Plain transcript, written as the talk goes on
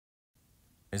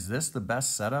Is this the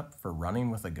best setup for running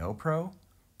with a GoPro?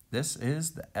 This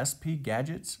is the SP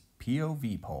Gadgets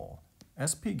POV pole.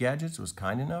 SP Gadgets was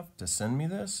kind enough to send me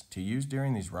this to use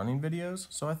during these running videos,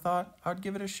 so I thought I'd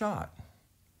give it a shot.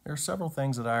 There are several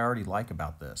things that I already like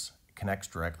about this. It connects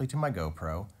directly to my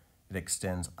GoPro, it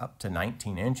extends up to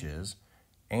 19 inches,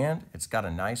 and it's got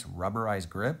a nice rubberized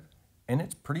grip, and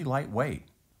it's pretty lightweight.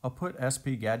 I'll put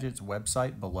SP Gadgets'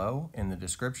 website below in the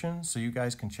description so you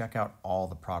guys can check out all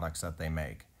the products that they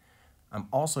make. I'm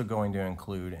also going to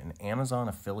include an Amazon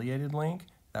affiliated link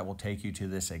that will take you to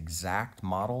this exact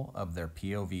model of their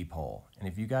POV pole. And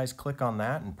if you guys click on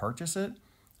that and purchase it,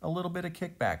 a little bit of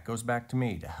kickback goes back to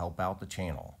me to help out the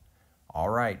channel. All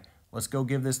right, let's go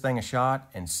give this thing a shot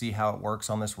and see how it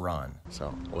works on this run.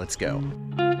 So let's go.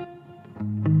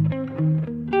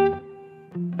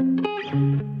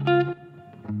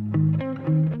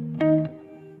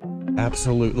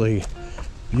 Absolutely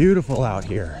beautiful out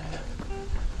here.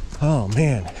 Oh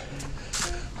man,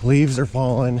 leaves are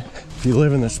falling. If you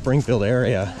live in the Springfield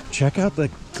area, check out the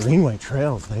Greenway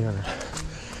trails. They are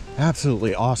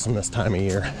absolutely awesome this time of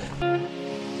year.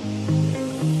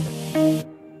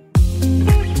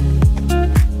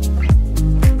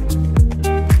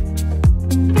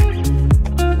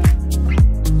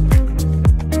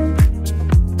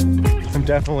 I'm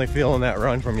definitely feeling that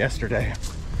run from yesterday.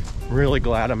 Really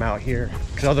glad I'm out here,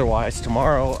 because otherwise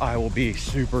tomorrow I will be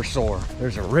super sore.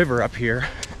 There's a river up here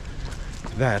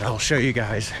that I'll show you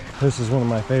guys. This is one of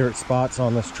my favorite spots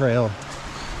on this trail.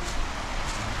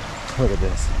 Look at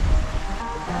this.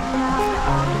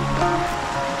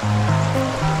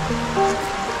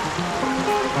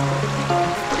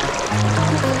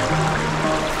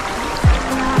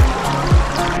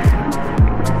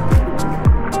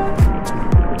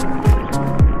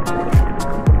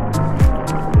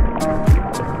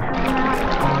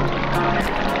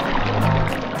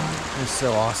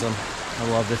 So awesome.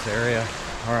 I love this area.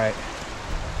 All right,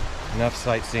 enough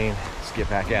sightseeing. Let's get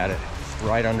back at it. It's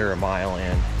right under a mile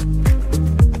in.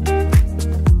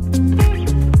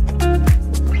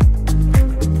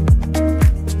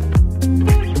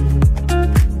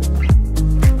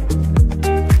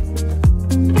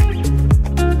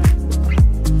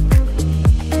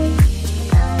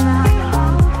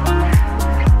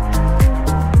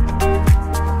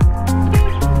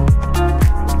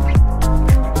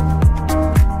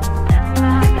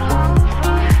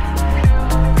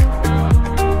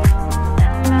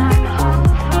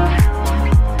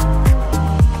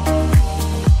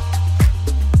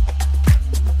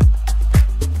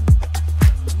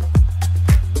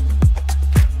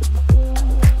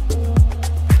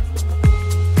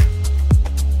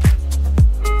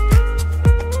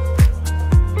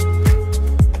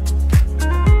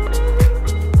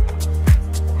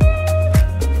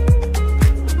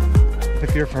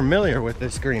 If you're familiar with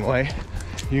this greenway,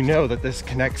 you know that this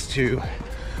connects to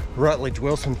Rutledge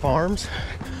Wilson Farms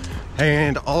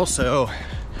and also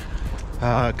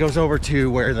goes over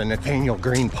to where the Nathaniel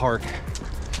Green Park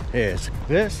is.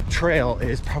 This trail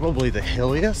is probably the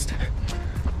hilliest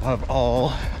of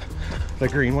all the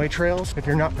greenway trails. If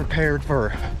you're not prepared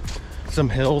for some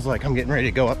hills like I'm getting ready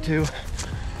to go up to,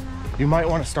 you might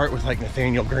want to start with like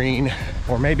Nathaniel Green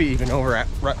or maybe even over at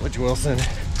Rutledge Wilson.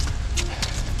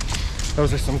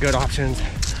 Those are some good options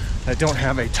that don't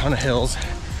have a ton of hills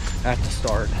at the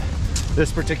start.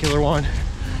 This particular one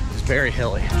is very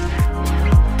hilly.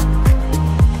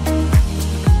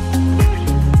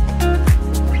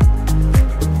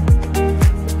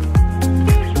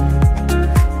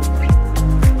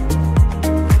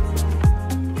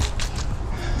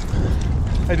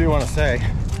 I do want to say,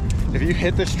 if you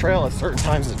hit this trail at certain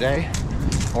times of day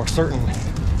or certain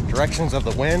directions of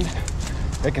the wind,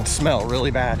 it can smell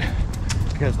really bad,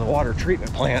 because the water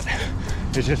treatment plant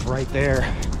is just right there,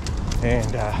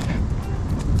 and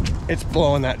it's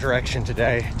blowing that direction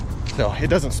today, so it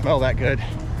doesn't smell that good,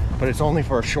 but it's only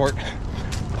for a short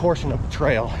portion of the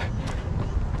trail.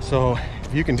 So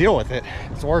if you can deal with it,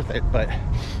 it's worth it, but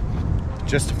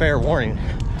just a fair warning,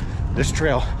 this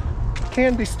trail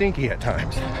can be stinky at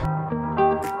times.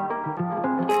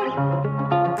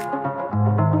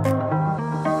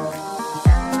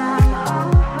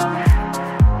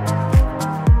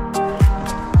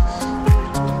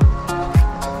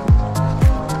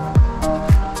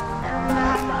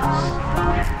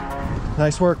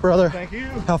 Nice work, brother. Thank you.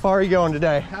 How far are you going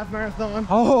today? Half marathon.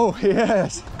 Oh,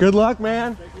 yes. Good luck,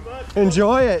 man. Thank you much.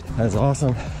 Enjoy it. That's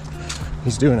awesome.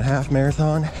 He's doing a half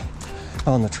marathon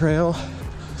on the trail.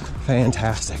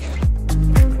 Fantastic.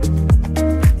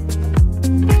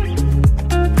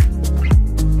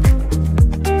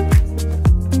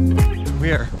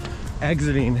 We are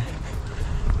exiting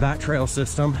that trail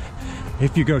system.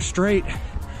 If you go straight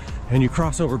and you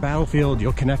cross over Battlefield,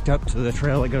 you'll connect up to the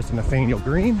trail that goes to Nathaniel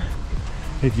Green.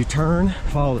 If you turn,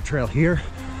 follow the trail here,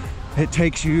 it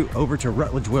takes you over to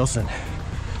Rutledge Wilson.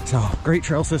 So great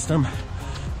trail system.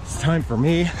 It's time for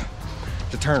me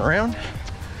to turn around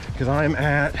because I'm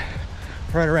at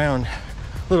right around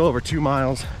a little over 2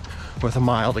 miles with a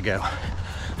mile to go.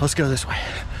 Let's go this way.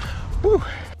 Woo.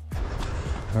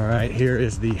 All right, here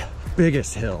is the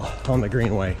biggest hill on the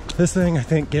Greenway. This thing I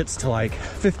think gets to like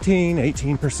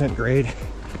 15–18% grade.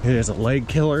 It is a leg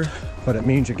killer, but it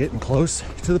means you're getting close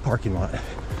to the parking lot.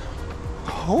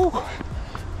 Oh,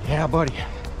 yeah, buddy.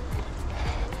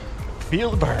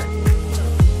 Feel the burn.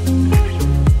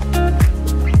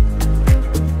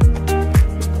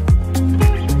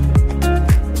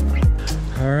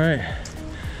 All right,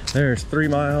 there's 3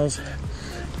 miles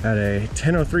at a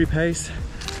 10:03 pace.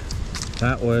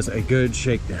 That was a good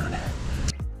shakedown.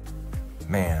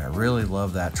 Man, I really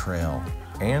love that trail.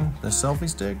 And the selfie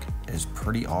stick is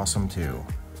pretty awesome too.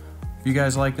 If you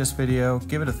guys like this video,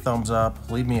 give it a thumbs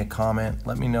up, leave me a comment,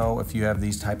 let me know if you have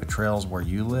these type of trails where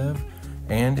you live.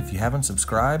 And if you haven't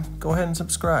subscribed, go ahead and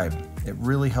subscribe. It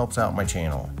really helps out my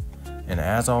channel. And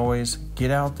as always,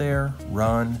 get out there,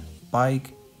 run,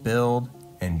 bike, build,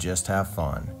 and just have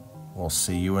fun. We'll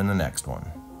see you in the next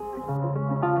one.